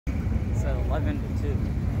It's 11 to 2.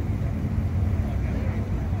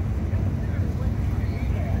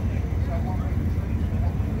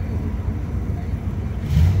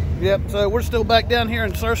 Yep, so we're still back down here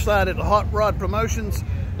in Surfside at the Hot Rod Promotions.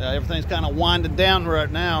 Everything's kind of winding down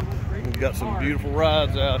right now. We've got some beautiful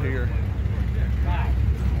rides out here.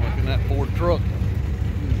 Looking at that Ford truck.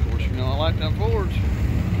 Of course, you know I like them Fords.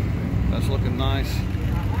 That's looking nice.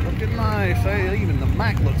 Looking nice. Hey, even the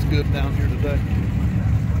Mac looks good down here today.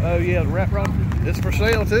 Oh yeah, the Rat Rod. It's for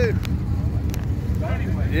sale too.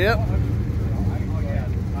 Yep.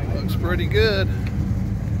 Looks pretty good.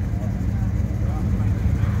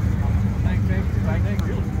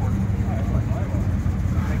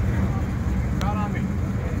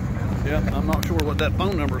 Yep, I'm not sure what that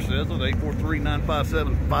phone number says. It's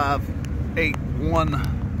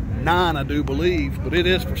 843-957-5819, I do believe. But it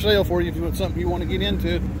is for sale for you if you want something you want to get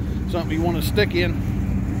into, something you want to stick in.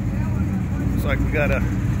 Looks like we got a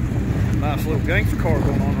nice little gangster car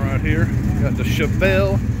going on right here. Got the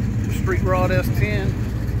Chevelle, the Street Rod S10,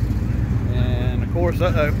 and of course,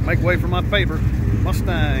 make way for my favorite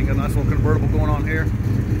Mustang. Got a nice little convertible going on here.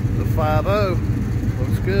 The 5.0.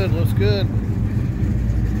 Looks good, looks good.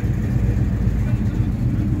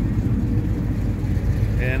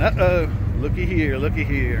 And looky here, looky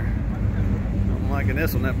here. I'm liking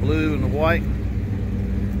this one, that blue and the white.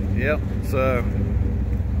 Yep, so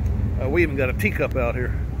we even got a teacup out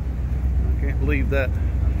here. I can't believe that.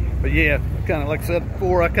 But yeah, kind of like I said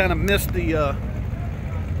before, I kind of missed the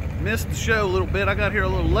show a little bit. I got here a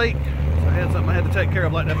little late. So I had something I had to take care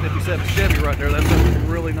of, like that 57 Chevy right there. That's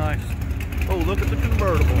really nice. Oh, look at the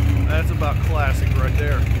convertible. That's about classic right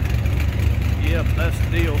there. Yep, that's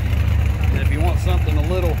the deal. And if you want something a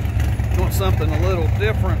little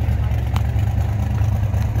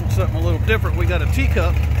different, we got a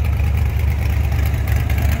teacup.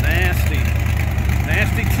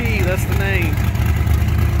 Nasty Tea, that's the name.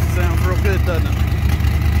 Sounds real good, doesn't it?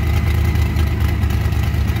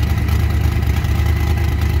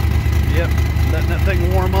 Yep, letting that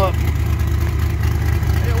thing warm up.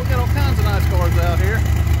 Yeah, we got all kinds of nice cars out here.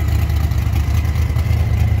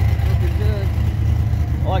 Looking good.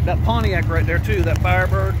 I like that Pontiac right there too, that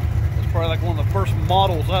Firebird. It's probably like one of the first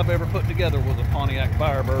models I've ever put together was a Pontiac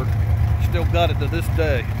Firebird. Still got it to this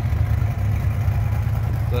day.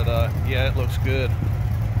 But yeah, it looks good.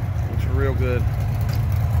 Looks real good.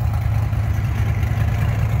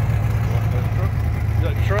 You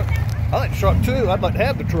like the truck? I like the truck too. I'd like to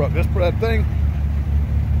have the truck. That's that thing.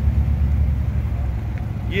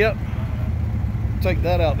 Yep. Take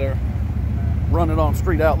that out there. Run it on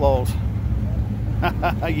Street Outlaws.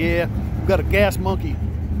 Yeah, we've got a Gas Monkey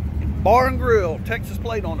bar and grill, Texas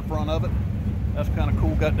plate on the front of it. That's kind of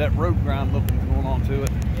cool. Got that road grind looking going on to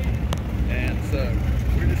it. And so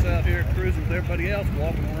we're just out here cruising with everybody else,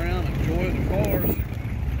 walking around, enjoying the cars.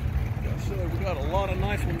 So we got a lot of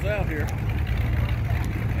nice ones out here.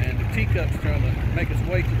 And the teacup's trying to make its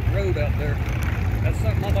way to the road out there. That's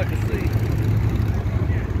something I'd like to see.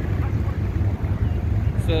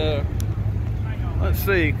 So let's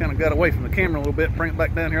see, kind of got away from the camera a little bit, bring it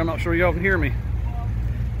back down here. I'm not sure y'all can hear me.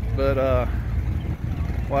 But,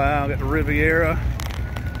 wow, got the Riviera.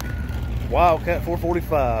 Wildcat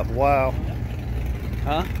 445, wow.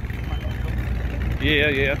 Huh? Yeah.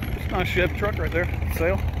 It's a nice Chevy truck right there,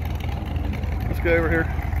 sale. Let's go over here.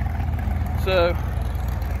 So,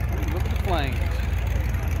 look at the flames.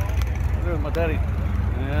 There's my daddy.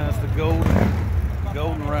 Yeah, that's the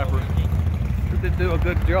golden wrapper. They did do a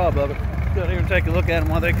good job of it. Go here and take a look at them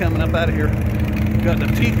while they're coming up out of here. Got the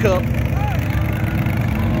teacup.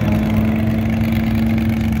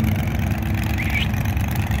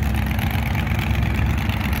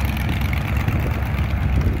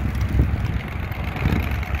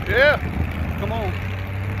 Yeah, come on.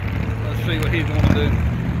 Let's see what he's going to do.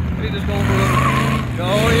 He's just going to do.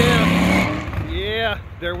 Oh yeah, yeah.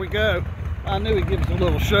 There we go. I knew he'd give us a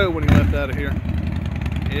little show when he left out of here.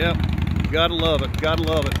 Yep, gotta love it. Gotta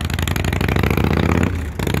love it.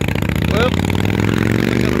 Well,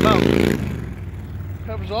 that about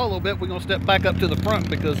covers all a little bit. We're gonna step back up to the front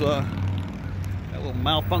because that little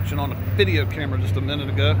malfunction on the video camera just a minute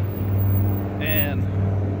ago, and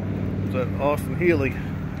so Austin Healey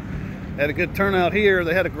had a good turnout here.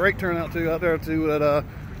 They had a great turnout too out there too at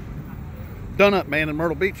Donut Man in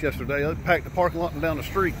Myrtle Beach yesterday. They packed the parking lot and down the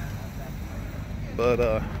street, but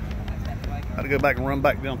I had to go back and run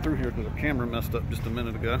back down through here because the camera messed up just a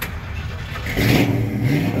minute ago.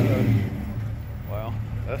 Wow,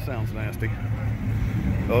 that sounds nasty.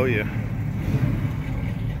 Oh yeah.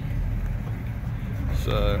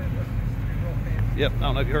 So, yep, I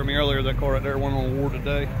don't know if you heard me earlier, that car right there won an award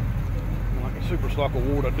today. Like I Super Stock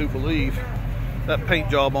Award, I do believe. That paint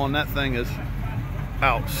job on that thing is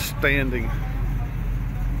outstanding.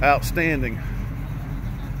 Outstanding.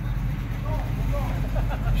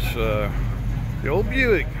 So, the old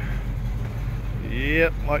Buick.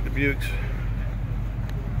 Yep, like the Buicks.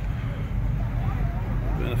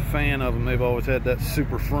 Been a fan of them. They've always had that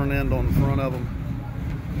super front end on the front of them.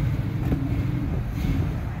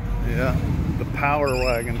 Yeah, the Power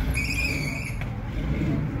Wagon.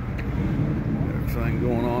 Everything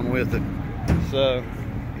going on with it. So,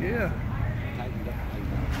 yeah.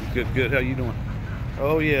 Good, good. How you doing?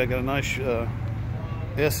 Oh yeah, got a nice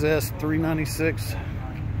SS 396.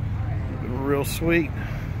 Real sweet.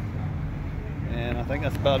 And I think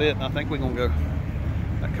that's about it. And I think we're gonna go.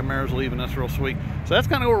 That Camara's leaving. That's real sweet. So that's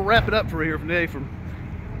kind of where we'll wrap it up for here today. From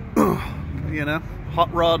you know,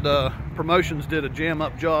 Hot Rod Promotions did a jam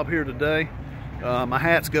up job here today. My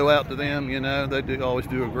hats go out to them. You know, they do always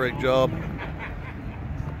do a great job.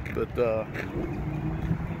 But so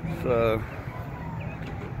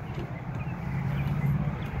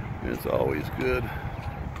it's always good.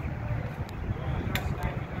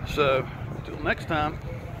 So until next time,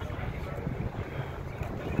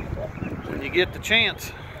 when you get the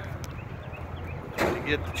chance,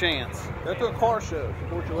 go to a car show,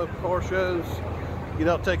 support your local car shows, get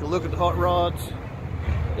out, take a look at the hot rods.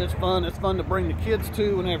 It's fun to bring the kids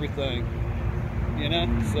to and everything, you know.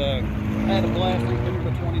 So I had a blast. It's been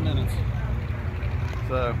for 20 minutes.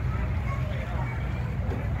 So,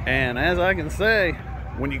 and as I can say,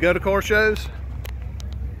 when you go to car shows,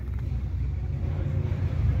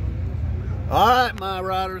 all right, my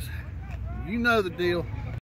riders, you know the deal.